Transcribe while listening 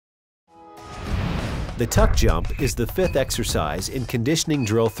The tuck jump is the fifth exercise in conditioning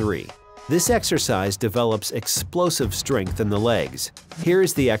drill 3. This exercise develops explosive strength in the legs. Here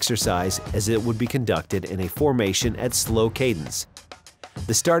is the exercise as it would be conducted in a formation at slow cadence.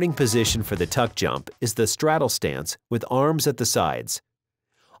 The starting position for the tuck jump is the straddle stance with arms at the sides.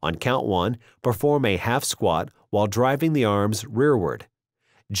 On count 1, perform a half squat while driving the arms rearward.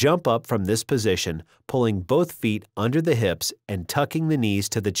 Jump up from this position, pulling both feet under the hips and tucking the knees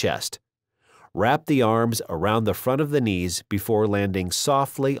to the chest. Wrap the arms around the front of the knees before landing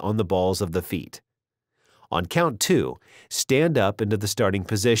softly on the balls of the feet. On count 2, stand up into the starting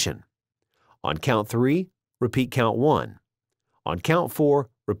position. On count 3, repeat count 1. On count 4,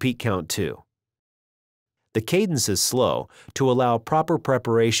 repeat count 2. The cadence is slow to allow proper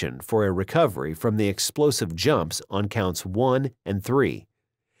preparation for a recovery from the explosive jumps on counts 1 and 3.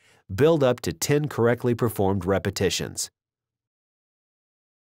 Build up to 10 correctly performed repetitions.